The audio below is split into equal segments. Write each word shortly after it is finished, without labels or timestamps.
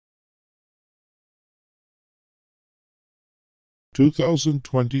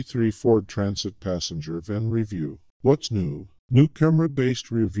2023 Ford Transit Passenger Van Review. What's new? New camera-based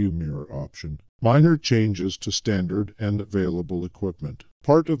rearview mirror option. Minor changes to standard and available equipment.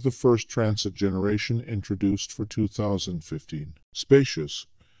 Part of the first Transit generation introduced for 2015. Spacious,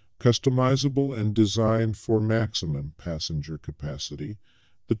 customizable and designed for maximum passenger capacity.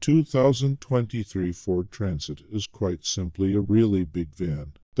 The 2023 Ford Transit is quite simply a really big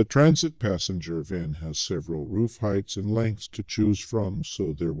van. The Transit passenger van has several roof heights and lengths to choose from,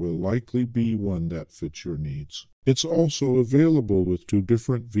 so there will likely be one that fits your needs. It's also available with two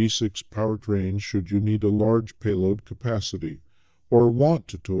different V6 powertrains should you need a large payload capacity or want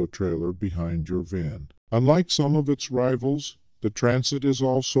to tow a trailer behind your van. Unlike some of its rivals, the Transit is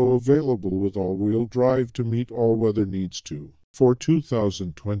also available with all-wheel drive to meet all weather needs too. For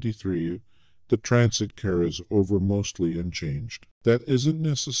 2023, the Transit carries over mostly unchanged. That isn't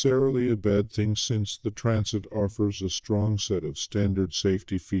necessarily a bad thing since the Transit offers a strong set of standard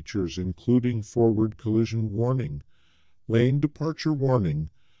safety features including forward collision warning, lane departure warning,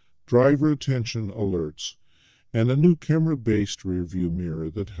 driver attention alerts, and a new camera-based rearview mirror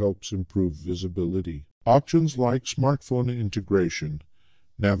that helps improve visibility. Options like smartphone integration,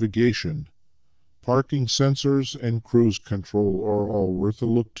 navigation, parking sensors, and cruise control are all worth a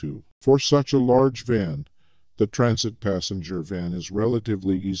look to. For such a large van, the Transit passenger van is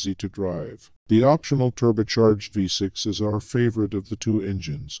relatively easy to drive. The optional turbocharged V6 is our favorite of the two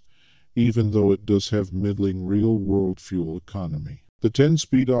engines, even though it does have middling real-world fuel economy. The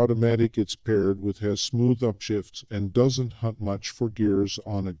 10-speed automatic it's paired with has smooth upshifts and doesn't hunt much for gears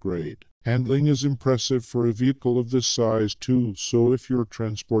on a grade. Handling is impressive for a vehicle of this size too, so if you're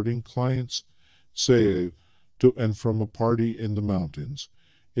transporting clients, say, to and from a party in the mountains,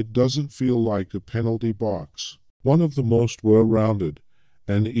 it doesn't feel like a penalty box. One of the most well-rounded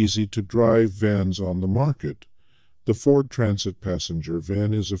and easy-to-drive vans on the market, the Ford Transit passenger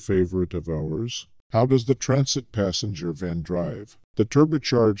van is a favorite of ours. How does the Transit passenger van drive? The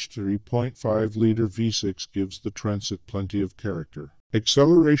turbocharged 3.5-liter V6 gives the Transit plenty of character.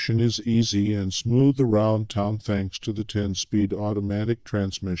 Acceleration is easy and smooth around town thanks to the 10-speed automatic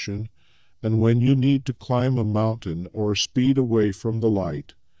transmission, and when you need to climb a mountain or speed away from the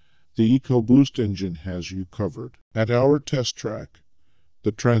light, the EcoBoost engine has you covered. At our test track,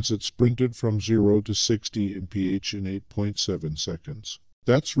 the Transit sprinted from 0 to 60 mph in 8.7 seconds.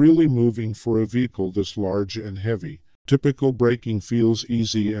 That's really moving for a vehicle this large and heavy. Typical braking feels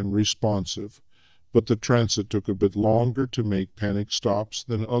easy and responsive, but the Transit took a bit longer to make panic stops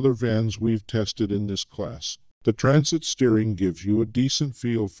than other vans we've tested in this class. The Transit steering gives you a decent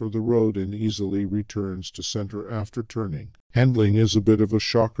feel for the road and easily returns to center after turning. Handling is a bit of a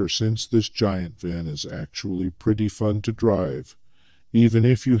shocker since this giant van is actually pretty fun to drive, even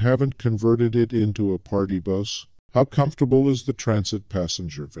if you haven't converted it into a party bus. How comfortable is the Transit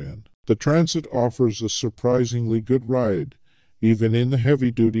passenger van? The Transit offers a surprisingly good ride, even in the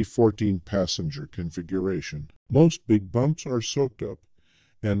heavy-duty 14-passenger configuration. Most big bumps are soaked up,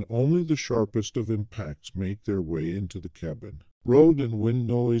 and only the sharpest of impacts make their way into the cabin. Road and wind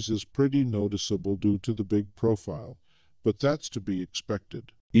noise is pretty noticeable due to the big profile, but that's to be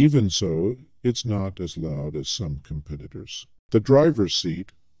expected. Even so, it's not as loud as some competitors. The driver's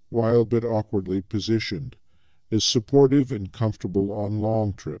seat, while a bit awkwardly positioned, is supportive and comfortable on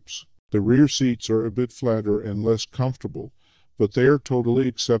long trips. The rear seats are a bit flatter and less comfortable, but they are totally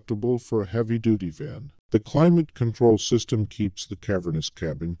acceptable for a heavy-duty van. The climate control system keeps the cavernous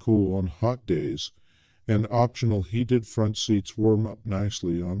cabin cool on hot days, and optional heated front seats warm up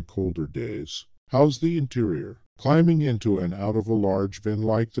nicely on colder days. How's the interior? Climbing into and out of a large van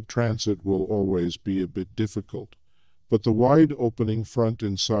like the Transit will always be a bit difficult, but the wide opening front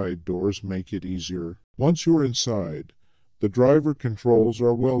and side doors make it easier. Once you're inside, the driver controls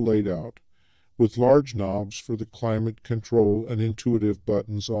are well laid out, with large knobs for the climate control and intuitive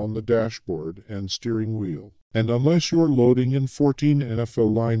buttons on the dashboard and steering wheel. And unless you're loading in 14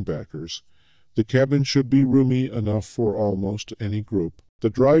 NFL linebackers, the cabin should be roomy enough for almost any group. The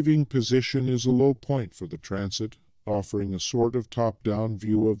driving position is a low point for the Transit, offering a sort of top-down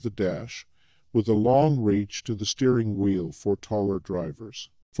view of the dash, with a long reach to the steering wheel for taller drivers.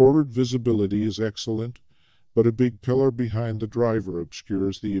 Forward visibility is excellent, but a big pillar behind the driver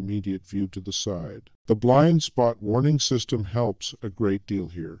obscures the immediate view to the side. The blind spot warning system helps a great deal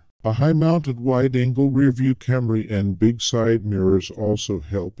here. A high-mounted wide-angle rear-view camera and big side mirrors also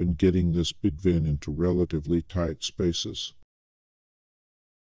help in getting this big van into relatively tight spaces.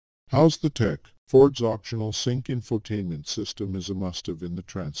 How's the tech? Ford's optional Sync infotainment system is a must-have in the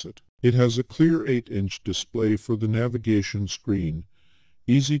Transit. It has a clear 8-inch display for the navigation screen,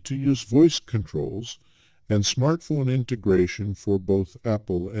 easy-to-use voice controls, and smartphone integration for both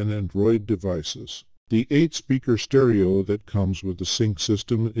Apple and Android devices. The 8-speaker stereo that comes with the sync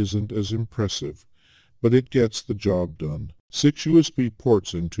system isn't as impressive, but it gets the job done. 6 USB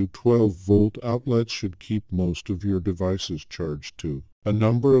ports and 2 12-volt outlets should keep most of your devices charged too. A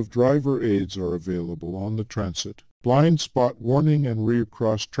number of driver aids are available on the Transit. Blind spot warning and rear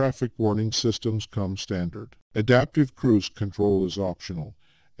cross traffic warning systems come standard. Adaptive cruise control is optional,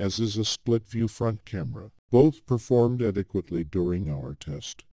 as is a split-view front camera. Both performed adequately during our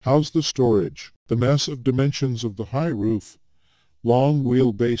test. How's the storage? The massive dimensions of the high roof, long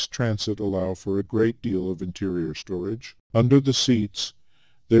wheelbase Transit allow for a great deal of interior storage. Under the seats,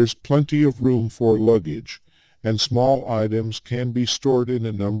 there's plenty of room for luggage, and small items can be stored in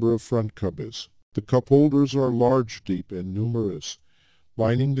a number of front cubbies. The cup holders are large, deep, and numerous,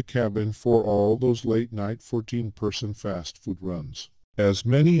 lining the cabin for all those late-night 14-person fast food runs. As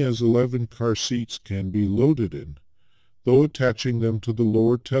many as 11 car seats can be loaded in, though attaching them to the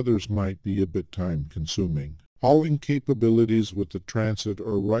lower tethers might be a bit time-consuming. Hauling capabilities with the Transit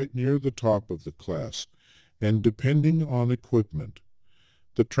are right near the top of the class, and depending on equipment,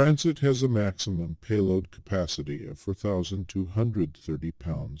 the Transit has a maximum payload capacity of 4,230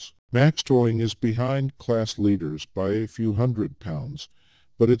 pounds. Max towing is behind class leaders by a few hundred pounds,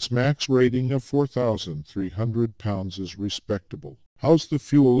 but its max rating of 4,300 pounds is respectable. How's the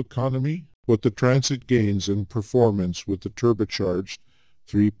fuel economy? What the Transit gains in performance with the turbocharged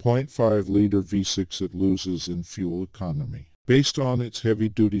 3.5-liter V6 it loses in fuel economy. Based on its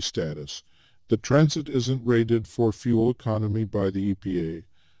heavy-duty status, the Transit isn't rated for fuel economy by the EPA,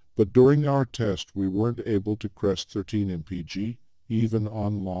 but during our test we weren't able to crest 13 mpg, even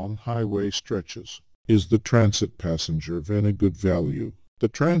on long highway stretches. Is the Transit passenger van a good value? The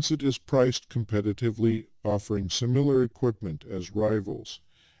Transit is priced competitively, offering similar equipment as rivals,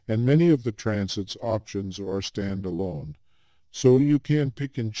 and many of the Transit's options are standalone, so you can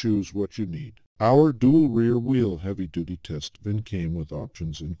pick and choose what you need. Our dual rear-wheel heavy-duty test van came with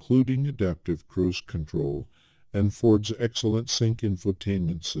options including adaptive cruise control and Ford's excellent sync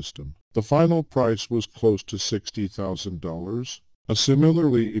infotainment system. The final price was close to $60,000. A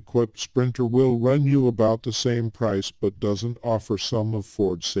similarly equipped Sprinter will run you about the same price but doesn't offer some of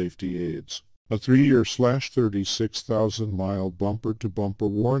Ford's safety aids. A 3-year/36,000-mile bumper-to-bumper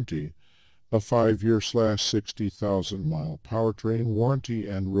warranty, a 5-year/60,000-mile powertrain warranty,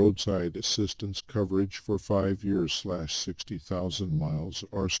 and roadside assistance coverage for 5 years/60,000 miles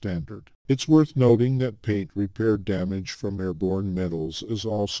are standard. It's worth noting that paint repair damage from airborne metals is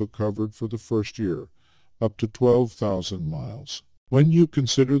also covered for the first year, up to 12,000 miles. When you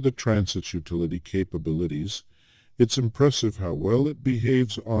consider the Transit's utility capabilities, it's impressive how well it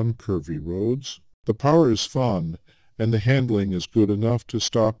behaves on curvy roads. The power is fun, and the handling is good enough to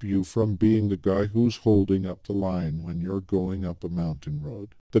stop you from being the guy who's holding up the line when you're going up a mountain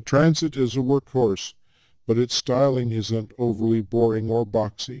road. The Transit is a workhorse, but its styling isn't overly boring or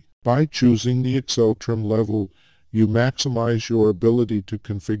boxy. By choosing the Excel trim level, you maximize your ability to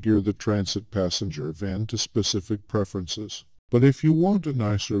configure the Transit passenger van to specific preferences. But if you want a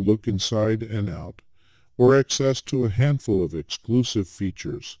nicer look inside and out, or access to a handful of exclusive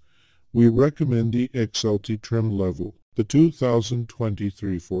features, we recommend the XLT trim level. The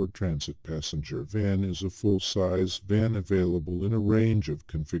 2023 Ford Transit passenger van is a full-size van available in a range of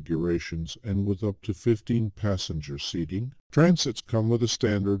configurations and with up to 15 passenger seating. Transits come with a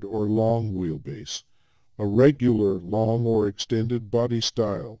standard or long wheelbase, a regular, long or extended body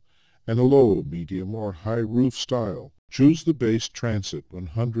style, and a low, medium, or high roof style. Choose the base Transit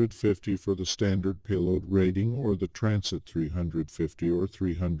 150 for the standard payload rating or the Transit 350 or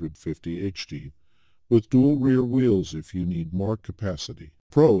 350 HD, with dual rear wheels if you need more capacity.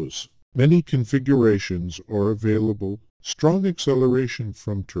 Pros: many configurations are available. Strong acceleration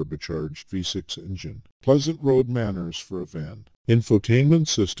from turbocharged V6 engine. Pleasant road manners for a van. Infotainment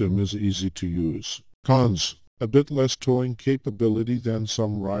system is easy to use. Cons: a bit less towing capability than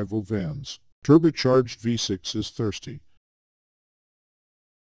some rival vans. Turbocharged V6 is thirsty,